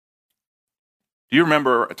Do you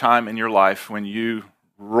remember a time in your life when you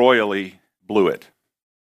royally blew it?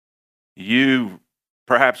 You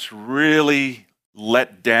perhaps really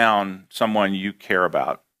let down someone you care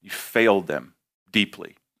about. You failed them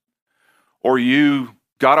deeply. Or you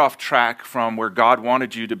got off track from where God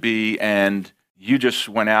wanted you to be and you just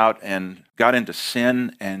went out and got into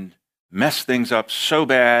sin and messed things up so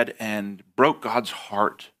bad and broke God's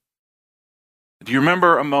heart. Do you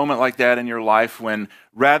remember a moment like that in your life when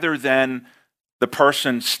rather than the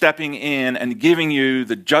person stepping in and giving you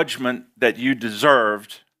the judgment that you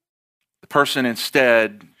deserved, the person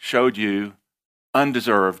instead showed you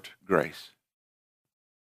undeserved grace?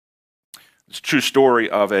 It's a true story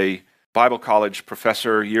of a Bible college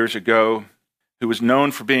professor years ago who was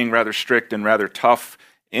known for being rather strict and rather tough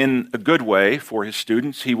in a good way for his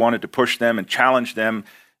students. He wanted to push them and challenge them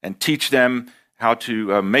and teach them how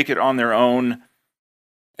to make it on their own.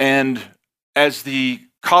 And as the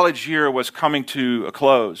college year was coming to a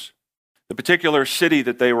close, the particular city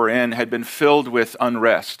that they were in had been filled with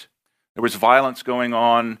unrest. There was violence going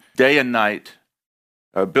on day and night.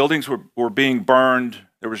 Buildings were being burned.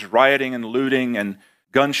 There was rioting and looting and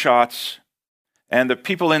gunshots. And the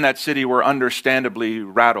people in that city were understandably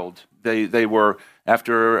rattled. They were,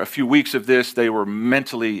 after a few weeks of this, they were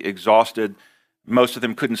mentally exhausted. Most of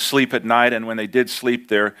them couldn't sleep at night, and when they did sleep,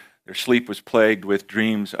 their sleep was plagued with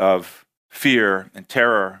dreams of fear and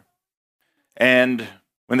terror. And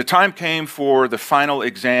when the time came for the final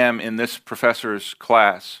exam in this professor's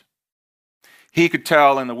class, he could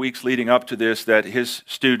tell in the weeks leading up to this that his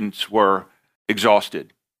students were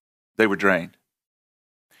exhausted. They were drained.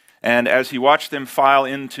 And as he watched them file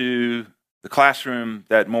into the classroom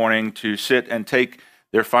that morning to sit and take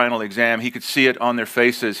their final exam, he could see it on their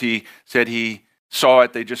faces. He said he saw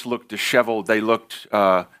it. They just looked disheveled. They looked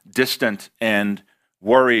distant and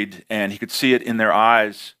worried, and he could see it in their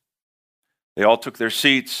eyes. They all took their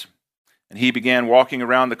seats, and he began walking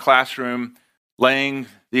around the classroom, laying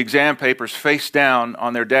the exam papers face down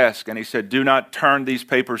on their desk, and he said, "Do not turn these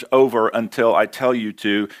papers over until I tell you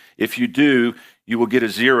to. If you do, you will get a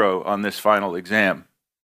 0 on this final exam."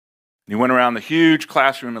 And he went around the huge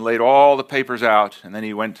classroom and laid all the papers out, and then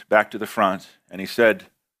he went back to the front, and he said,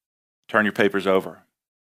 "Turn your papers over."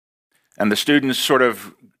 And the students sort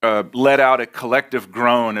of let out a collective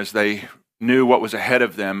groan as they knew what was ahead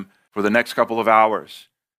of them for the next couple of hours.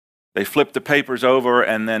 They flipped the papers over,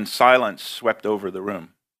 and then silence swept over the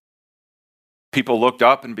room. People looked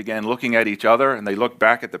up and began looking at each other, and they looked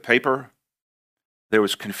back at the paper. There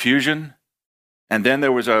was confusion, and then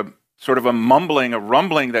there was a sort of a mumbling, a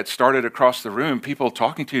rumbling that started across the room, people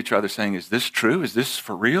talking to each other saying, "Is this true? Is this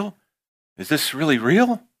for real? Is this really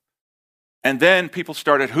real?" And then people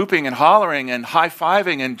started hooping and hollering and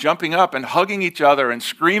high-fiving and jumping up and hugging each other and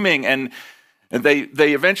screaming, and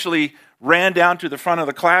they eventually ran down to the front of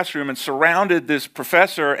the classroom and surrounded this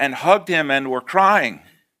professor and hugged him and were crying.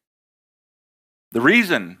 The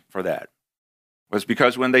reason for that was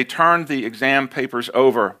because when they turned the exam papers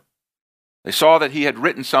over, they saw that he had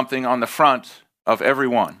written something on the front of every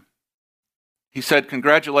one. He said,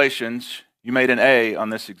 "Congratulations, you made an A on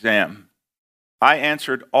this exam. I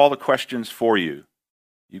answered all the questions for you.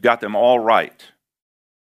 You got them all right."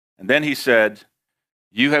 And then he said,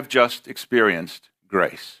 "You have just experienced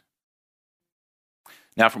grace."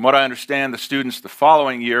 Now, from what I understand, the students the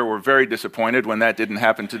following year were very disappointed when that didn't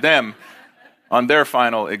happen to them on their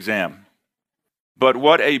final exam. But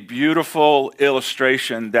what a beautiful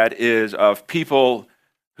illustration that is of people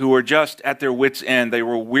who were just at their wits' end. They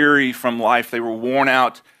were weary from life. They were worn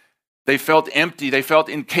out. They felt empty. They felt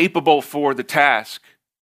incapable for the task.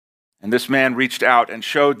 And this man reached out and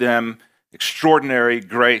showed them extraordinary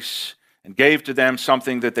grace and gave to them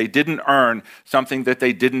something that they didn't earn, something that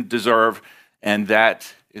they didn't deserve. And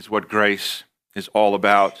that is what grace is all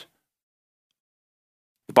about.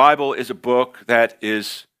 The Bible is a book that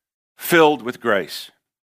is filled with grace.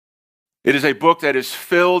 It is a book that is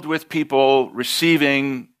filled with people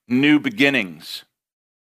receiving new beginnings.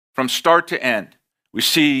 From start to end, we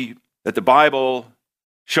see that the Bible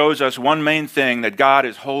shows us one main thing, that God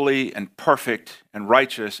is holy and perfect and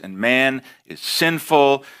righteous, and man is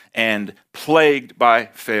sinful and plagued by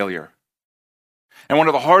failure. And one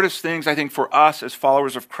of the hardest things, I think, for us as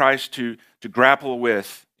followers of Christ to grapple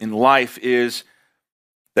with in life is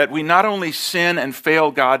that we not only sin and fail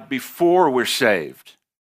God before we're saved,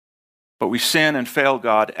 but we sin and fail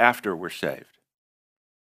God after we're saved.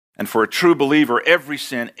 And for a true believer, every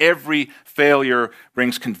sin, every failure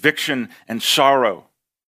brings conviction and sorrow.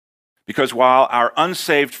 Because while our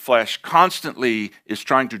unsaved flesh constantly is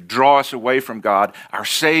trying to draw us away from God, our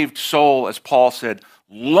saved soul, as Paul said,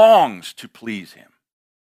 longs to please him.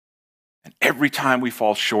 And every time we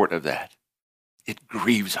fall short of that, it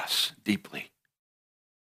grieves us deeply.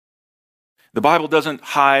 The Bible doesn't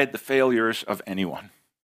hide the failures of anyone.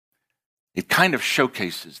 It kind of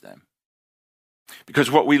showcases them.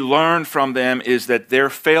 Because what we learn from them is that their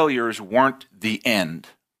failures weren't the end.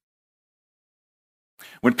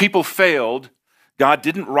 When people failed, God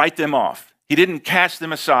didn't write them off. He didn't cast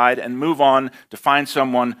them aside and move on to find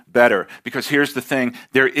someone better. Because here's the thing,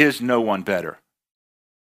 there is no one better.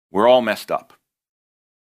 We're all messed up.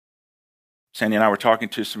 Sandy and I were talking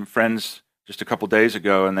to some friends just a couple days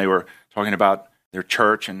ago, and they were talking about their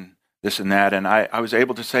church and this and that, and I was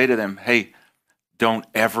able to say to them, hey, don't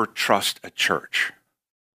ever trust a church.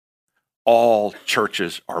 All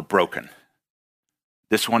churches are broken.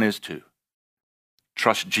 This one is too.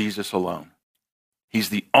 Trust Jesus alone. He's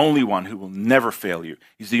the only one who will never fail you.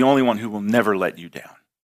 He's the only one who will never let you down.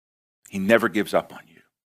 He never gives up on you.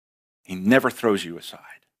 He never throws you aside.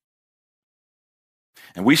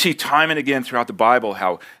 And we see time and again throughout the Bible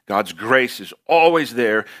how God's grace is always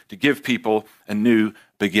there to give people a new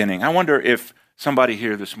beginning. I wonder if somebody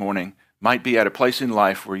here this morning might be at a place in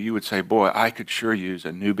life where you would say, boy, I could sure use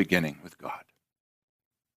a new beginning with God.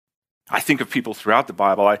 I think of people throughout the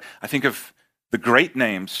Bible. I think of the great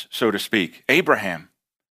names, so to speak. Abraham.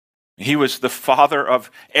 He was the father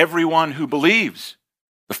of everyone who believes,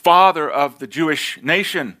 the father of the Jewish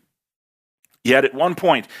nation. Yet at one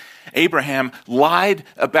point, Abraham lied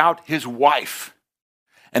about his wife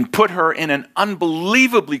and put her in an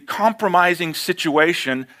unbelievably compromising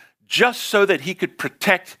situation just so that he could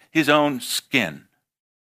protect his own skin.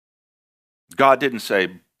 God didn't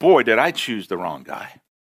say, boy, did I choose the wrong guy.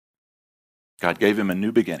 God gave him a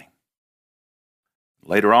new beginning.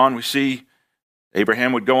 Later on, we see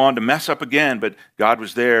Abraham would go on to mess up again, but God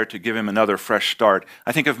was there to give him another fresh start.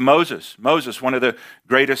 I think of Moses. Moses, one of the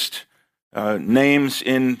greatest names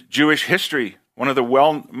in Jewish history, one of the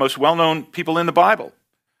most well-known people in the Bible.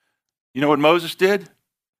 You know what Moses did?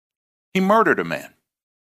 He murdered a man.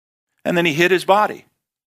 And then he hid his body.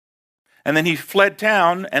 And then he fled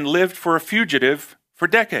town and lived for a fugitive for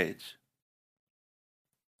decades.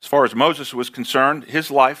 As far as Moses was concerned, his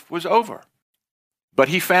life was over. But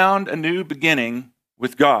he found a new beginning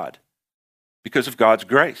with God because of God's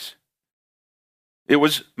grace. It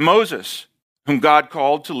was Moses whom God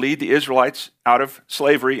called to lead the Israelites out of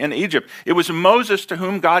slavery in Egypt. It was Moses to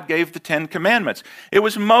whom God gave the 10 Commandments. It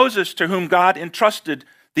was Moses to whom God entrusted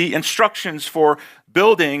the instructions for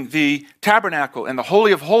building the tabernacle and the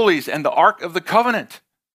Holy of Holies and the Ark of the Covenant.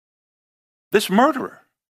 This murderer.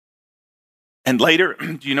 And later,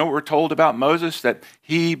 do you know what we're told about Moses? That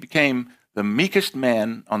he became the meekest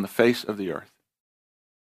man on the face of the earth.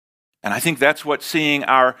 And I think that's what seeing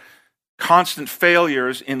our constant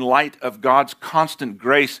failures in light of God's constant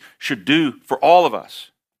grace should do for all of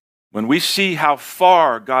us. When we see how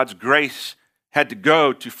far God's grace had to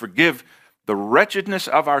go to forgive the wretchedness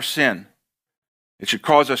of our sin, it should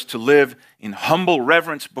cause us to live in humble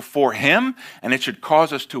reverence before Him, and it should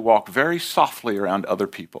cause us to walk very softly around other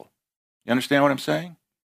people. You understand what I'm saying?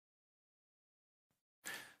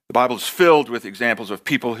 The Bible is filled with examples of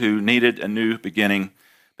people who needed a new beginning.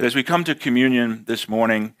 But as we come to communion this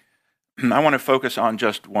morning, I want to focus on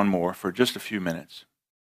just one more for just a few minutes.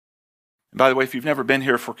 And by the way, if you've never been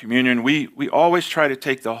here for communion, we always try to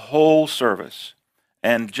take the whole service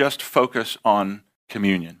and just focus on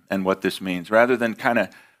communion and what this means, rather than kind of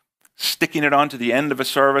sticking it on to the end of a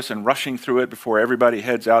service and rushing through it before everybody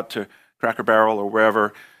heads out to Cracker Barrel or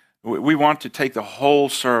wherever. We want to take the whole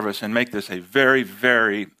service and make this a very,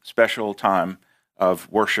 very special time of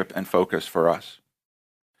worship and focus for us.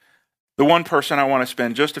 The one person I want to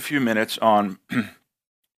spend just a few minutes on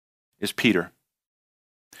is Peter.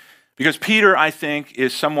 Because Peter, I think,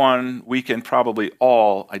 is someone we can probably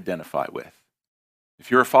all identify with.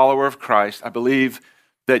 If you're a follower of Christ, I believe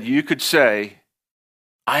that you could say,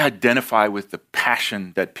 I identify with the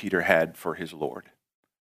passion that Peter had for his Lord.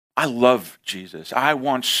 I love Jesus. I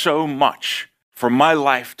want so much for my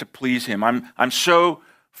life to please Him. I'm so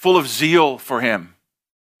full of zeal for Him.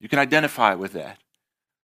 You can identify with that.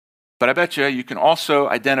 But I bet you can also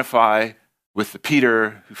identify with the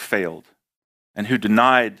Peter who failed and who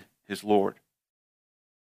denied his Lord.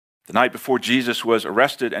 The night before Jesus was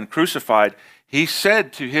arrested and crucified, He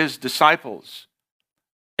said to His disciples,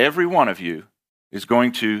 every one of you is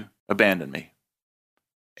going to abandon me.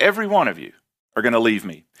 Every one of you are going to leave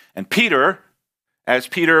me. And Peter, as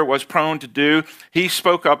Peter was prone to do, he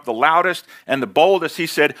spoke up the loudest and the boldest. He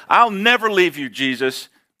said, I'll never leave you, Jesus.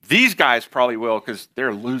 These guys probably will, because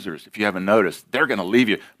they're losers, if you haven't noticed. They're going to leave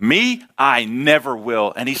you. Me, I never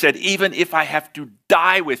will. And he said, even if I have to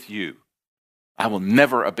die with you, I will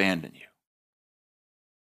never abandon you.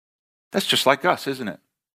 That's just like us, isn't it?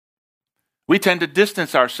 We tend to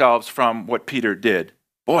distance ourselves from what Peter did.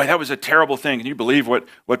 Boy, that was a terrible thing. Can you believe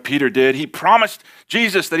what Peter did? He promised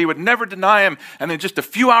Jesus that he would never deny him, and then just a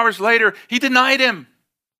few hours later, he denied him.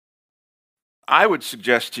 I would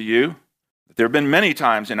suggest to you that there have been many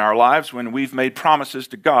times in our lives when we've made promises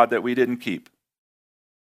to God that we didn't keep.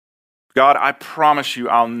 God, I promise you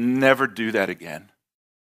I'll never do that again.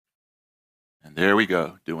 And there we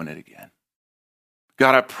go, doing it again.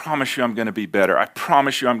 God, I promise you I'm going to be better. I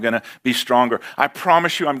promise you I'm going to be stronger. I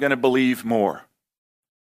promise you I'm going to believe more.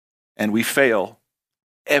 And we fail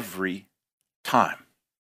every time.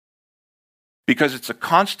 Because it's a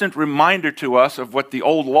constant reminder to us of what the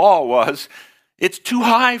old law was. It's too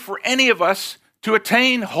high for any of us to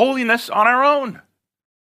attain holiness on our own.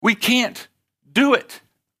 We can't do it.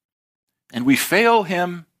 And we fail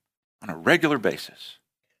him on a regular basis.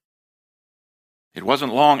 It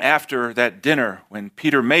wasn't long after that dinner when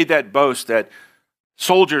Peter made that boast that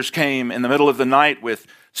soldiers came in the middle of the night with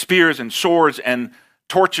spears and swords and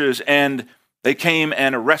torches, and they came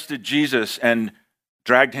and arrested Jesus and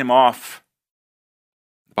dragged him off.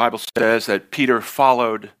 The Bible says that Peter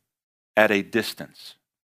followed at a distance.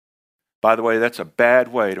 By the way, that's a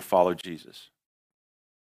bad way to follow Jesus.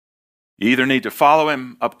 You either need to follow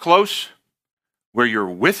him up close, where you're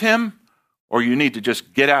with him, or you need to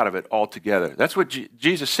just get out of it altogether. That's what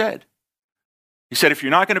Jesus said. He said, if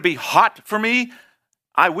you're not going to be hot for me,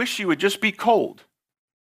 I wish you would just be cold.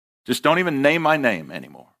 Just don't even name my name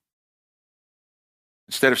anymore.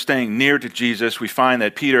 Instead of staying near to Jesus, we find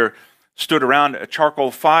that Peter stood around a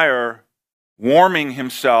charcoal fire, warming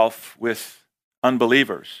himself with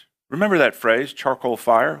unbelievers. Remember that phrase, charcoal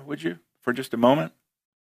fire, would you, for just a moment?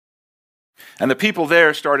 And the people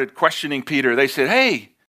there started questioning Peter. They said, hey,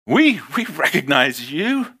 we recognize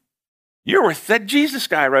you. You're with that Jesus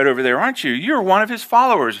guy right over there, aren't you? You're one of his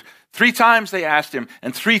followers. 3 times they asked him,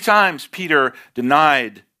 and 3 times Peter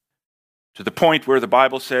denied, to the point where the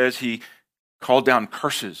Bible says he called down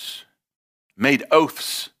curses, made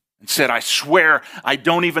oaths, and said, I swear I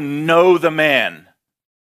don't even know the man.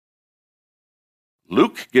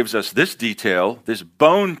 Luke gives us this detail, this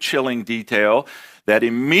bone-chilling detail, that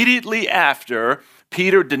immediately after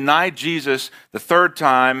Peter denied Jesus the 3rd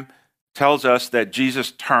time, tells us that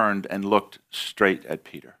Jesus turned and looked straight at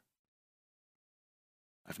Peter.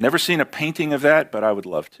 I've never seen a painting of that, but I would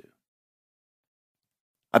love to.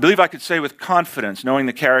 I believe I could say with confidence, knowing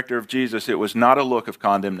the character of Jesus, it was not a look of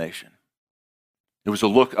condemnation. It was a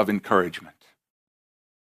look of encouragement.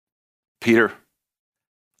 Peter,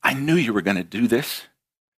 I knew you were going to do this,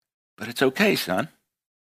 but it's okay, son.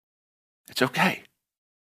 It's okay.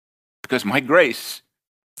 Because my grace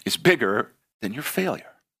is bigger than your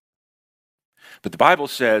failure. But the Bible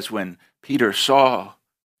says when Peter saw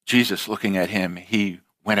Jesus looking at him, he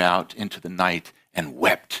went out into the night and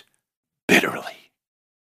wept bitterly.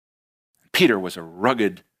 Peter was a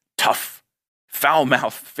rugged, tough,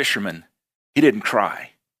 foul-mouthed fisherman. He didn't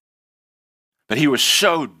cry. But he was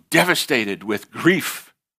so devastated with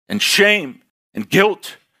grief and shame and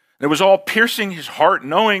guilt. And it was all piercing his heart,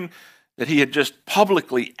 knowing that he had just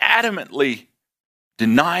publicly, adamantly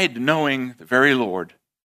denied knowing the very Lord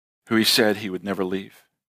who he said he would never leave.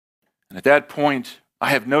 And at that point,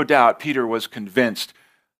 I have no doubt Peter was convinced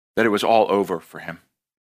that it was all over for him.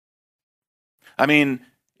 I mean,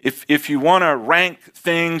 if you want to rank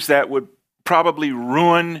things that would probably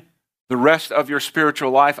ruin the rest of your spiritual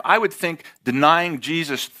life, I would think denying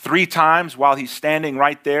Jesus 3 times while he's standing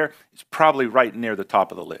right there is probably right near the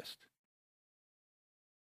top of the list.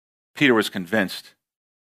 Peter was convinced,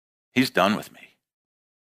 he's done with me.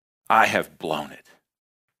 I have blown it.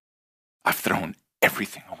 I've thrown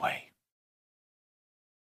everything away.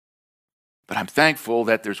 But I'm thankful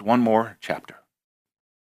that there's one more chapter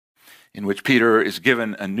in which Peter is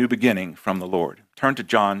given a new beginning from the Lord. Turn to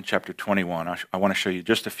John chapter 21. I want to show you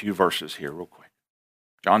just a few verses here real quick.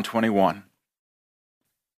 John 21.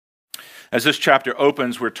 As this chapter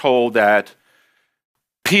opens, we're told that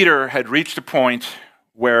Peter had reached a point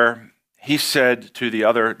where he said to the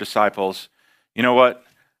other disciples, you know what,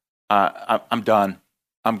 I'm done.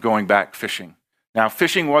 I'm going back fishing. Now,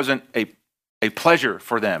 fishing wasn't a pleasure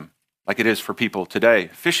for them like it is for people today.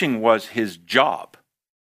 Fishing was his job.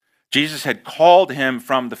 Jesus had called him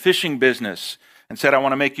from the fishing business and said, I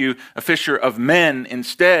want to make you a fisher of men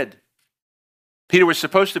instead. Peter was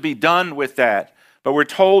supposed to be done with that. But we're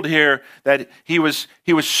told here that he was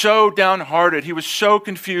so downhearted, he was so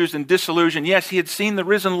confused and disillusioned. Yes, he had seen the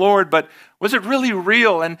risen Lord, but was it really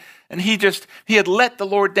real? And he had let the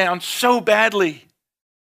Lord down so badly.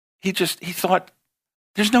 He thought,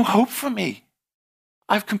 there's no hope for me.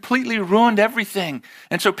 I've completely ruined everything.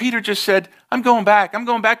 And so Peter just said, I'm going back. I'm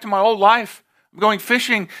going back to my old life. I'm going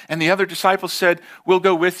fishing. And the other disciples said, we'll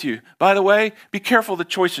go with you. By the way, be careful the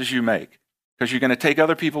choices you make, because you're going to take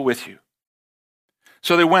other people with you.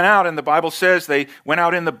 So they went out, and the Bible says they went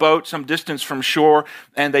out in the boat some distance from shore,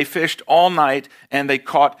 and they fished all night, and they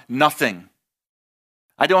caught nothing.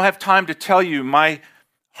 I don't have time to tell you my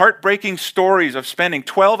heartbreaking stories of spending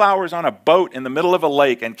 12 hours on a boat in the middle of a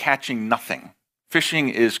lake and catching nothing. Fishing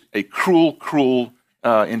is a cruel, cruel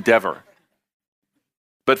endeavor.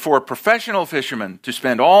 But for a professional fisherman to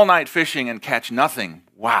spend all night fishing and catch nothing,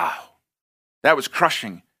 wow, that was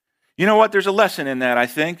crushing. You know what? There's a lesson in that, I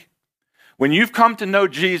think. When you've come to know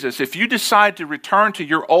Jesus, if you decide to return to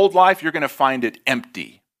your old life, you're going to find it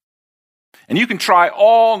empty. And you can try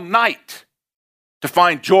all night to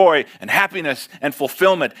find joy and happiness and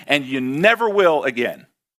fulfillment, and you never will again.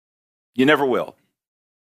 You never will.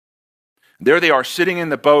 There they are sitting in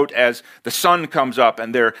the boat as the sun comes up,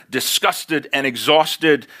 and they're disgusted and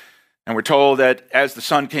exhausted. And we're told that as the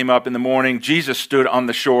sun came up in the morning, Jesus stood on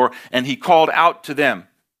the shore, and he called out to them.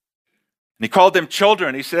 And he called them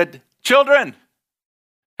children. He said, children,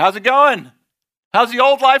 how's it going? How's the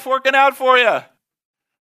old life working out for you?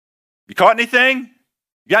 You caught anything?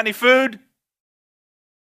 You got any food?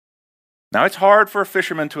 Now, it's hard for a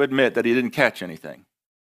fisherman to admit that he didn't catch anything.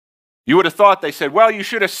 You would have thought they said, well, you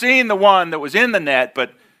should have seen the one that was in the net,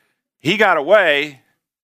 but he got away.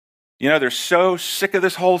 You know, they're so sick of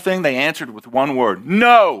this whole thing, they answered with one word,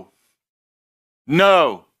 no,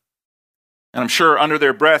 no. And I'm sure under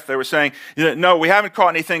their breath they were saying, no, we haven't caught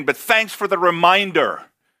anything, but thanks for the reminder.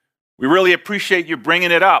 We really appreciate you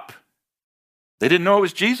bringing it up. They didn't know it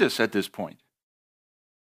was Jesus at this point.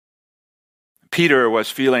 Peter was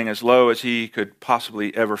feeling as low as he could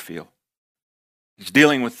possibly ever feel. He's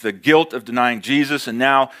dealing with the guilt of denying Jesus, and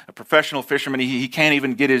now a professional fisherman, he can't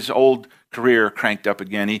even get his old career cranked up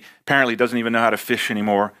again. He apparently doesn't even know how to fish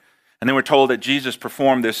anymore. And then we're told that Jesus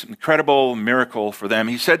performed this incredible miracle for them.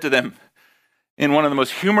 He said to them, in one of the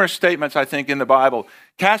most humorous statements, I think, in the Bible,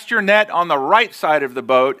 cast your net on the right side of the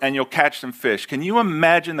boat and you'll catch some fish. Can you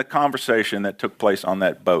imagine the conversation that took place on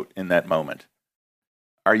that boat in that moment?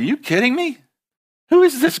 Are you kidding me? Who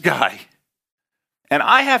is this guy? And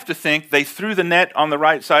I have to think they threw the net on the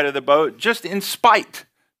right side of the boat just in spite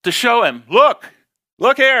to show him, look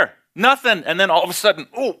here, nothing. And then all of a sudden,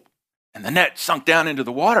 oh, and the net sunk down into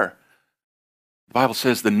the water. The Bible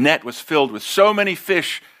says the net was filled with so many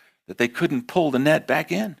fish that they couldn't pull the net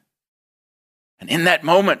back in. And in that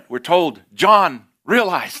moment, we're told, John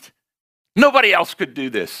realized nobody else could do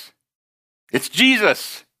this. It's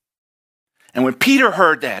Jesus. And when Peter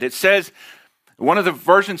heard that, it says, one of the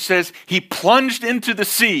versions says, he plunged into the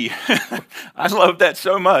sea. I love that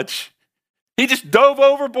so much. He just dove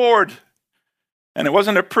overboard. And it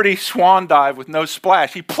wasn't a pretty swan dive with no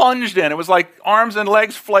splash. He plunged in. It was like arms and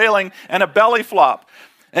legs flailing and a belly flop.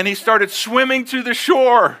 And he started swimming to the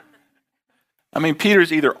shore. I mean,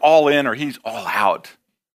 Peter's either all in or he's all out.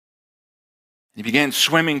 He began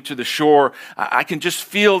swimming to the shore. I can just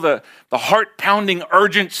feel the heart-pounding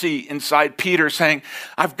urgency inside Peter saying,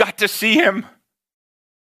 I've got to see him.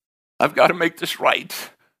 I've got to make this right.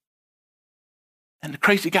 And the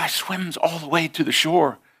crazy guy swims all the way to the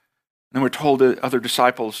shore. And then we're told the other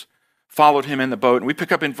disciples followed him in the boat. And we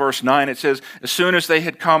pick up in verse 9. It says, as soon as they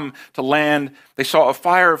had come to land, they saw a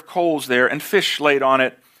fire of coals there and fish laid on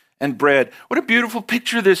it and bread. What a beautiful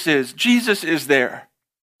picture this is. Jesus is there,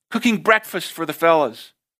 cooking breakfast for the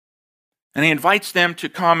fellas. And he invites them to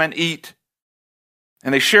come and eat.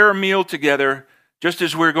 And they share a meal together, just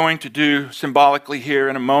as we're going to do symbolically here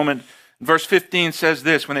in a moment. Verse 15 says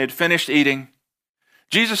this, when they had finished eating,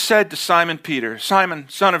 Jesus said to Simon Peter, Simon,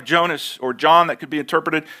 son of Jonas, or John, that could be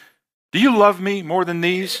interpreted, do you love me more than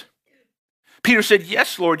these? Peter said,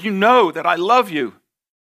 yes, Lord, you know that I love you.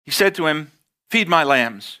 He said to him, feed my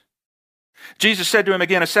lambs. Jesus said to him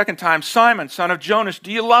again a second time, Simon, son of Jonas,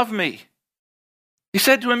 do you love me? He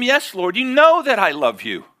said to him, yes, Lord, you know that I love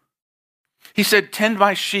you. He said, tend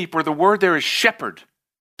my sheep, or the word there is shepherd,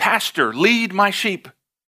 pastor, lead my sheep.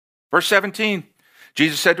 Verse 17,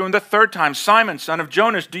 Jesus said to him the third time, Simon, son of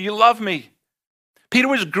Jonas, do you love me? Peter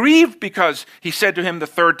was grieved because he said to him the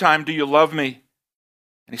third time, do you love me?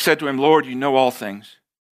 And he said to him, Lord, you know all things.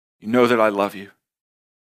 You know that I love you.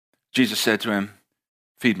 Jesus said to him,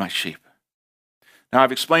 feed my sheep. Now,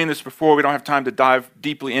 I've explained this before. We don't have time to dive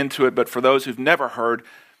deeply into it, but for those who've never heard,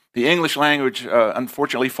 the English language,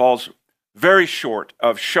 unfortunately, falls very short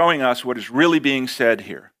of showing us what is really being said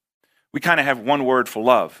here. We kind of have one word for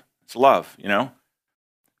love. It's love, you know.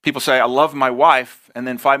 People say, I love my wife, and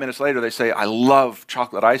then 5 minutes later they say, I love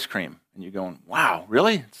chocolate ice cream. And you're going, wow,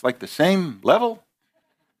 really? It's like the same level?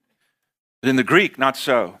 But in the Greek, not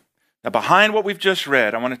so. Now, behind what we've just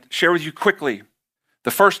read, I want to share with you quickly.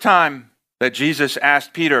 The first time that Jesus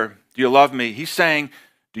asked Peter, do you love me? He's saying,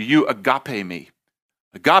 do you agape me?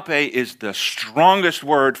 Agape is the strongest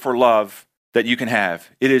word for love that you can have.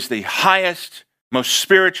 It is the highest, most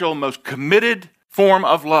spiritual, most committed form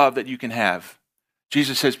of love that you can have.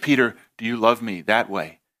 Jesus says, Peter, do you love me that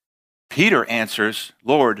way? Peter answers,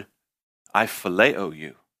 Lord, I phileo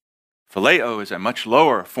you. Phileo is a much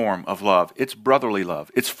lower form of love. It's brotherly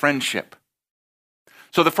love. It's friendship.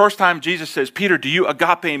 So the first time Jesus says, Peter, do you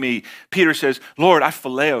agape me? Peter says, Lord, I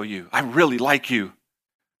phileo you. I really like you.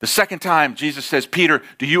 The second time Jesus says, Peter,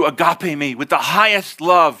 do you agape me with the highest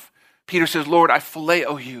love? Peter says, Lord, I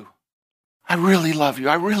phileo you. I really love you.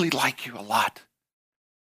 I really like you a lot.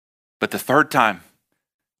 But the third time,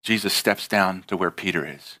 Jesus steps down to where Peter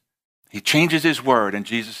is. He changes his word and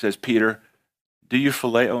Jesus says, Peter, do you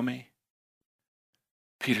phileo me?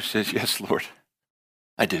 Peter says, yes, Lord,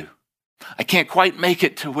 I do. I can't quite make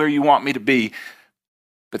it to where you want me to be,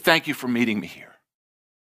 but thank you for meeting me here.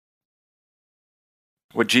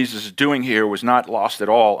 What Jesus is doing here was not lost at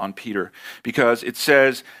all on Peter, because it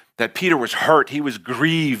says that Peter was hurt. He was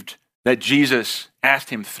grieved that Jesus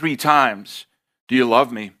asked him 3 times, do you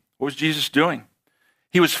love me? What was Jesus doing?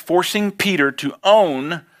 He was forcing Peter to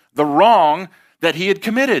own the wrong that he had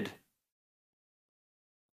committed.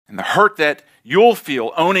 And the hurt that you'll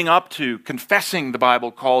feel owning up to, confessing, the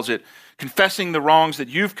Bible calls it, confessing the wrongs that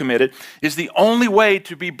you've committed, is the only way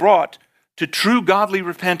to be brought to true godly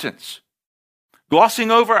repentance.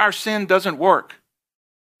 Glossing over our sin doesn't work.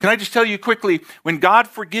 Can I just tell you quickly, when God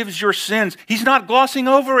forgives your sins, he's not glossing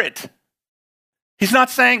over it. He's not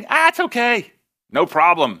saying, it's okay. No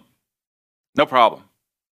problem. No problem.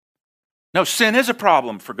 No, sin is a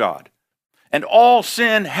problem for God. And all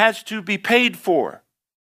sin has to be paid for.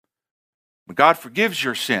 When God forgives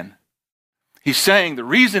your sin, he's saying the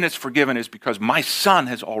reason it's forgiven is because my son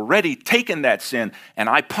has already taken that sin and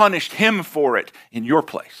I punished him for it in your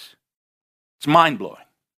place. It's mind-blowing.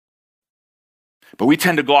 But we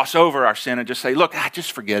tend to gloss over our sin and just say, look,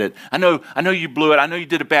 just forget it. I know you blew it. I know you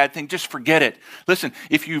did a bad thing. Just forget it. Listen,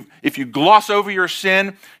 if you gloss over your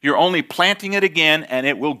sin, you're only planting it again and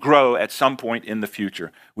it will grow at some point in the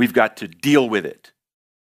future. We've got to deal with it.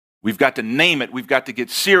 We've got to name it. We've got to get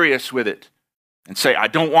serious with it and say, I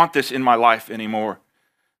don't want this in my life anymore.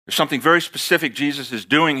 There's something very specific Jesus is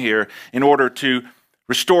doing here in order to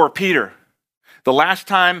restore Peter. The last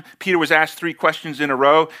time Peter was asked 3 questions in a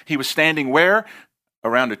row, he was standing where?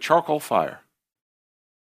 Around a charcoal fire.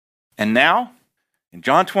 And now, in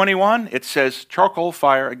John 21, it says charcoal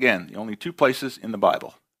fire again, the only 2 places in the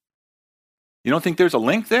Bible. You don't think there's a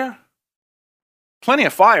link there? Plenty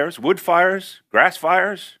of fires, wood fires, grass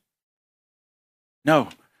fires. No,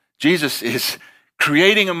 Jesus is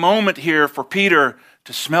creating a moment here for Peter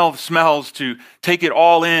to smell the smells, to take it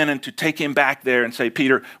all in and to take him back there and say,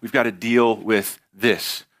 Peter, we've got to deal with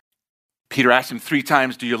this. Peter asked him 3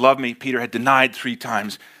 times, do you love me? Peter had denied 3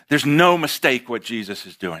 times. There's no mistake what Jesus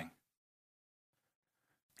is doing.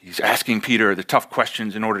 He's asking Peter the tough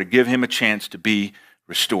questions in order to give him a chance to be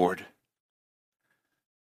restored.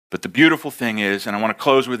 But the beautiful thing is, and I want to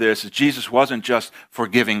close with this, is Jesus wasn't just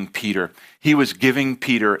forgiving Peter. He was giving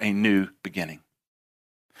Peter a new beginning.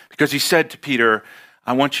 Because he said to Peter,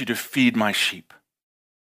 I want you to feed my sheep.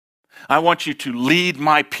 I want you to lead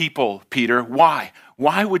my people, Peter. Why?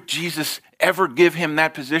 Why would Jesus ever give him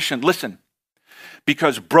that position? Listen,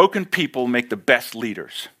 because broken people make the best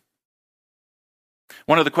leaders.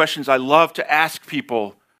 One of the questions I love to ask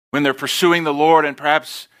people when they're pursuing the Lord and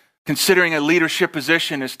perhaps considering a leadership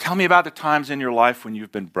position is, tell me about the times in your life when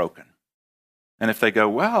you've been broken. And if they go,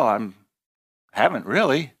 well, I haven't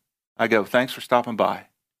really, I go, thanks for stopping by.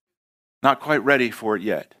 Not quite ready for it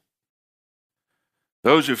yet.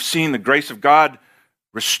 Those who've seen the grace of God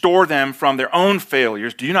restore them from their own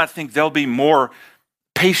failures, do you not think they'll be more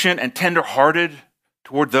patient and tender-hearted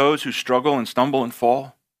toward those who struggle and stumble and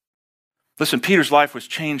fall? Listen, Peter's life was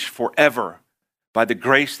changed forever by the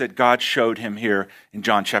grace that God showed him here in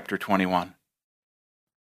John chapter 21.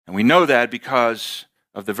 And we know that because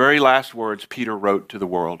of the very last words Peter wrote to the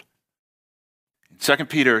world. In 2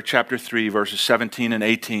 Peter chapter 3, verses 17 and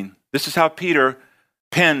 18, this is how Peter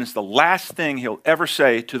pens the last thing he'll ever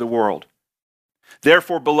say to the world.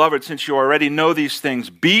 Therefore, beloved, since you already know these things,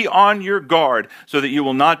 be on your guard so that you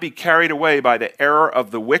will not be carried away by the error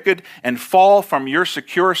of the wicked and fall from your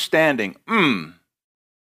secure standing.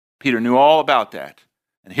 Peter knew all about that.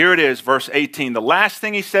 And here it is, verse 18, the last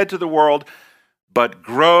thing he said to the world, but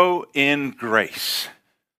grow in grace.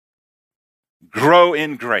 grow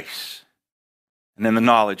in grace and in the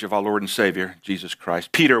knowledge of our Lord and Savior, Jesus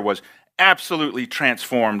Christ. Peter was absolutely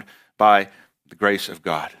transformed by the grace of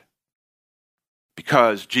God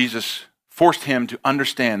because Jesus forced him to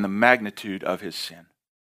understand the magnitude of his sin.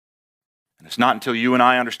 And it's not until you and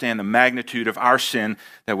I understand the magnitude of our sin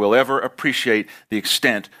that we'll ever appreciate the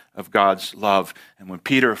extent of God's love. And when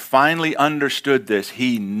Peter finally understood this,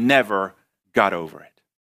 he never got over it.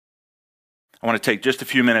 I want to take just a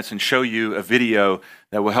few minutes and show you a video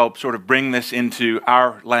that will help sort of bring this into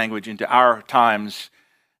our language, into our times.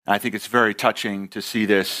 And I think it's very touching to see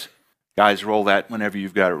this. Guys, roll that whenever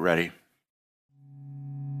you've got it ready.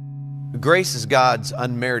 Grace is God's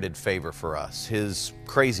unmerited favor for us, His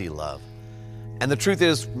crazy love. And the truth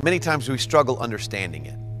is, many times we struggle understanding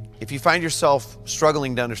it. If you find yourself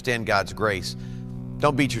struggling to understand God's grace,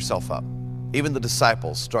 don't beat yourself up. Even the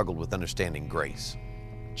disciples struggled with understanding grace.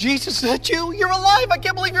 Jesus, is that you? You're alive. I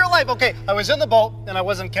can't believe you're alive. Okay, I was in the boat and I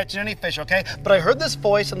wasn't catching any fish, okay? But I heard this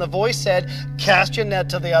voice and the voice said, cast your net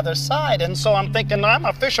to the other side. And so I'm thinking, I'm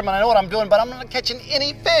a fisherman. I know what I'm doing, but I'm not catching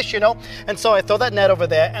any fish, you know? And so I throw that net over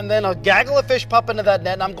there and then a gaggle of fish pop into that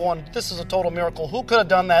net and I'm going, this is a total miracle. Who could have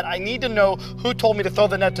done that? I need to know who told me to throw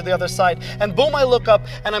the net to the other side. And boom, I look up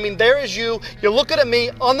and I mean, there is you. You're looking at me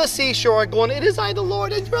on the seashore going, it is I, the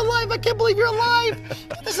Lord, and you're alive. I can't believe you're alive.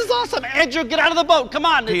 This is awesome. Andrew, get out of the boat. Come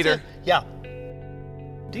on. Peter. Yeah.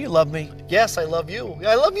 Do you love me? Yes, I love you.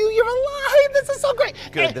 I love you. You're alive. This is so great.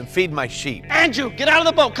 Good, then feed my sheep. Andrew, get out of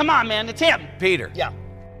the boat. Come on, man. It's him. Peter. Yeah.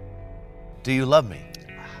 Do you love me?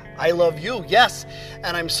 I love you, yes.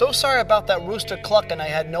 And I'm so sorry about that rooster clucking. I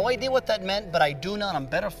had no idea what that meant, but I do now and I'm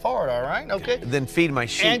better for it, all right? Okay? Then feed my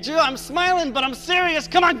sheep. Andrew, I'm smiling, but I'm serious.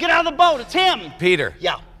 Come on, get out of the boat. It's him. Peter.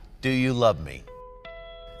 Yeah. Do you love me?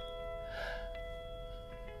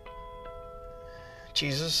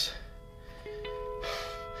 Jesus,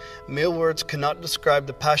 mere words cannot describe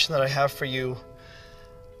the passion that I have for you.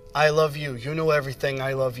 I love you. You know everything.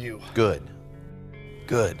 I love you. Good.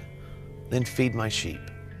 Good. Then feed my sheep.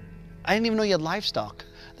 I didn't even know you had livestock.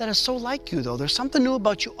 That is so like you, though. There's something new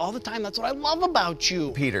about you all the time. That's what I love about you.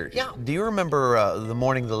 Peter, yeah. Do you remember the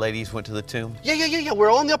morning the ladies went to the tomb? Yeah. We're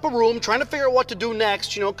all in the upper room trying to figure out what to do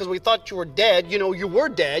next, you know, because we thought you were dead. You know, you were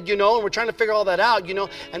dead, you know, and we're trying to figure all that out, you know.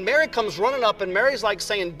 And Mary comes running up, and Mary's like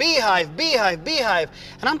saying, beehive, beehive, beehive.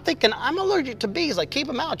 And I'm thinking, I'm allergic to bees. Like, keep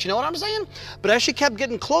them out, you know what I'm saying? But as she kept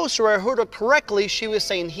getting closer, I heard her correctly. She was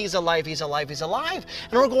saying, he's alive, he's alive, he's alive.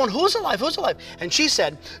 And we're going, who's alive, who's alive? And she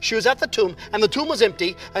said, she was at the tomb, and the tomb was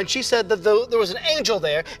empty, and she said that there was an angel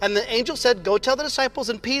there, and the angel said, go tell the disciples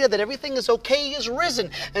and Peter that everything is okay, he is risen.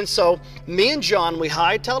 And so me and John, we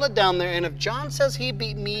hightailed it down there, and if John says he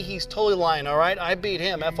beat me, he's totally lying, all right? I beat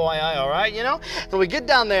him, FYI, all right, you know? And we get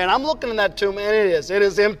down there, and I'm looking in that tomb, and it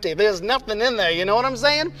is empty. There's nothing in there, you know what I'm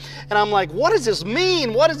saying? And I'm like, what does this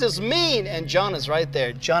mean? What does this mean? And John is right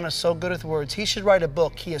there. John is so good with words. He should write a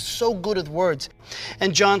book. He is so good with words.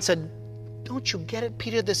 And John said, don't you get it,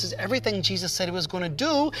 Peter? This is everything Jesus said he was going to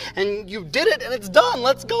do, and you did it, and it's done.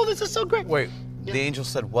 Let's go. This is so great. Wait, yeah. The angel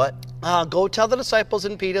said what? Go tell the disciples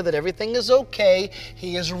and Peter that everything is okay.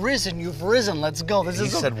 He is risen. You've risen. Let's go. He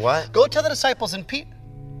said what? Go tell the disciples and Peter.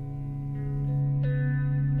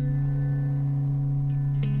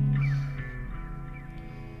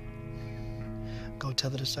 Go tell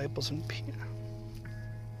the disciples and Peter.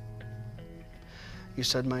 You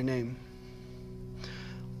said my name.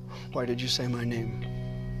 Why did you say my name?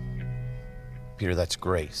 Peter, that's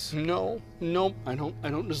grace. No, I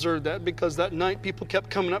don't deserve that, because that night people kept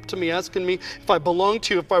coming up to me asking me if I belonged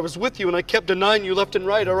to you, if I was with you, and I kept denying you left and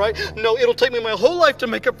right, all right? No, it'll take me my whole life to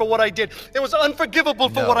make up for what I did. It was unforgivable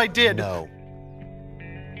for what I did. No.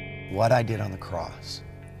 What I did on the cross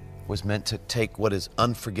was meant to take what is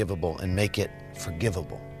unforgivable and make it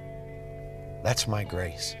forgivable. That's my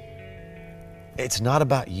grace. It's not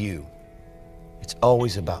about you. It's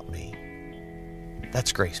always about me.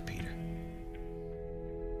 That's grace, Peter.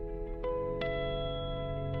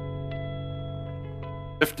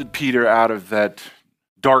 Lifted Peter out of that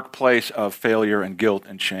dark place of failure and guilt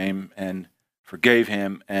and shame and forgave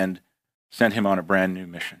him and sent him on a brand new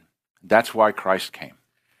mission. That's why Christ came,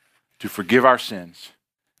 to forgive our sins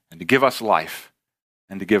and to give us life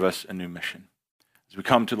and to give us a new mission. As we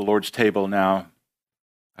come to the Lord's table now,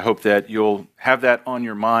 I hope that you'll have that on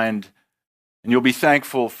your mind and you'll be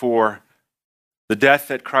thankful for the death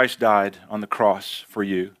that Christ died on the cross for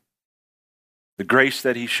you, the grace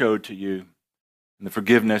that he showed to you, and the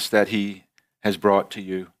forgiveness that he has brought to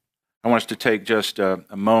you. I want us to take just a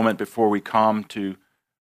moment before we come to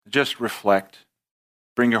just reflect.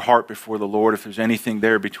 Bring your heart before the Lord. If there's anything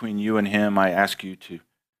there between you and him, I ask you to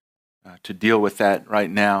to deal with that right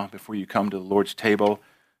now before you come to the Lord's table.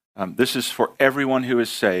 This is for everyone who is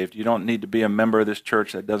saved. You don't need to be a member of this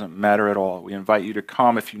church. That doesn't matter at all. We invite you to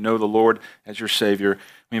come if you know the Lord as your Savior.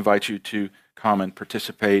 We invite you to come and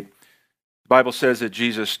participate. The Bible says that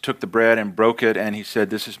Jesus took the bread and broke it, and he said,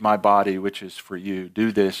 "This is my body, which is for you.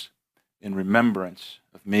 Do this in remembrance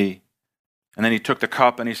of me." And then he took the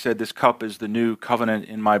cup and he said, "This cup is the new covenant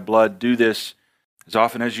in my blood. Do this as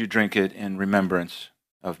often as you drink it in remembrance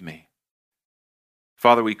of me."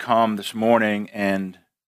 Father, we come this morning and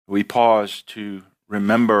we pause to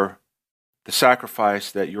remember the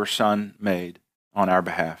sacrifice that your Son made on our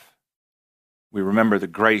behalf. We remember the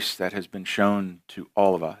grace that has been shown to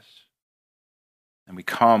all of us. And we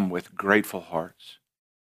come with grateful hearts,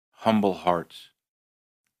 humble hearts,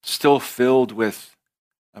 still filled with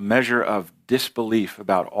a measure of disbelief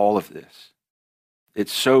about all of this.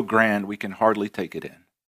 It's so grand we can hardly take it in.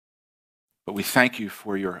 But we thank you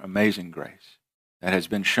for your amazing grace that has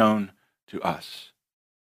been shown to us.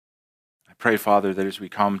 I pray, Father, that as we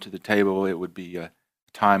come to the table, it would be a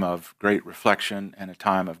time of great reflection and a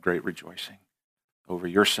time of great rejoicing over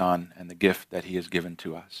your Son and the gift that he has given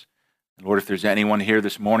to us. And Lord, if there's anyone here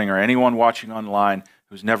this morning or anyone watching online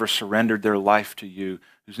who's never surrendered their life to you,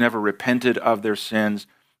 who's never repented of their sins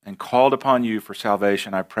and called upon you for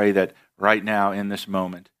salvation, I pray that right now in this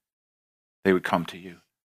moment, they would come to you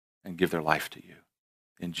and give their life to you.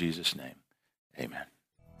 In Jesus' name, amen.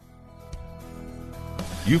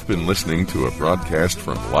 You've been listening to a broadcast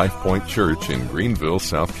from Life Point Church in Greenville,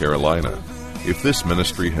 South Carolina. If this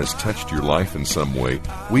ministry has touched your life in some way,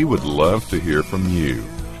 we would love to hear from you.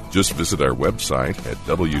 Just visit our website at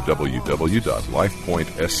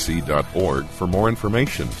www.lifepointsc.org for more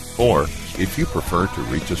information. Or, if you prefer to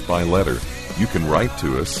reach us by letter, you can write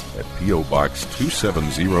to us at P.O. Box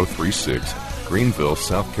 27036, Greenville,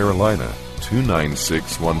 South Carolina,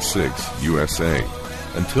 29616, USA.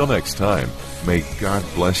 Until next time, may God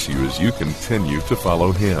bless you as you continue to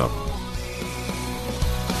follow Him.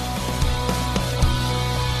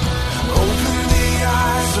 Open the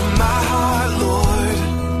eyes of my heart, Lord.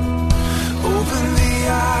 Open the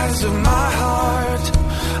eyes of my heart.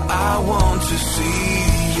 I want to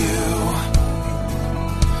see you.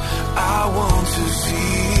 I want to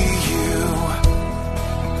see you.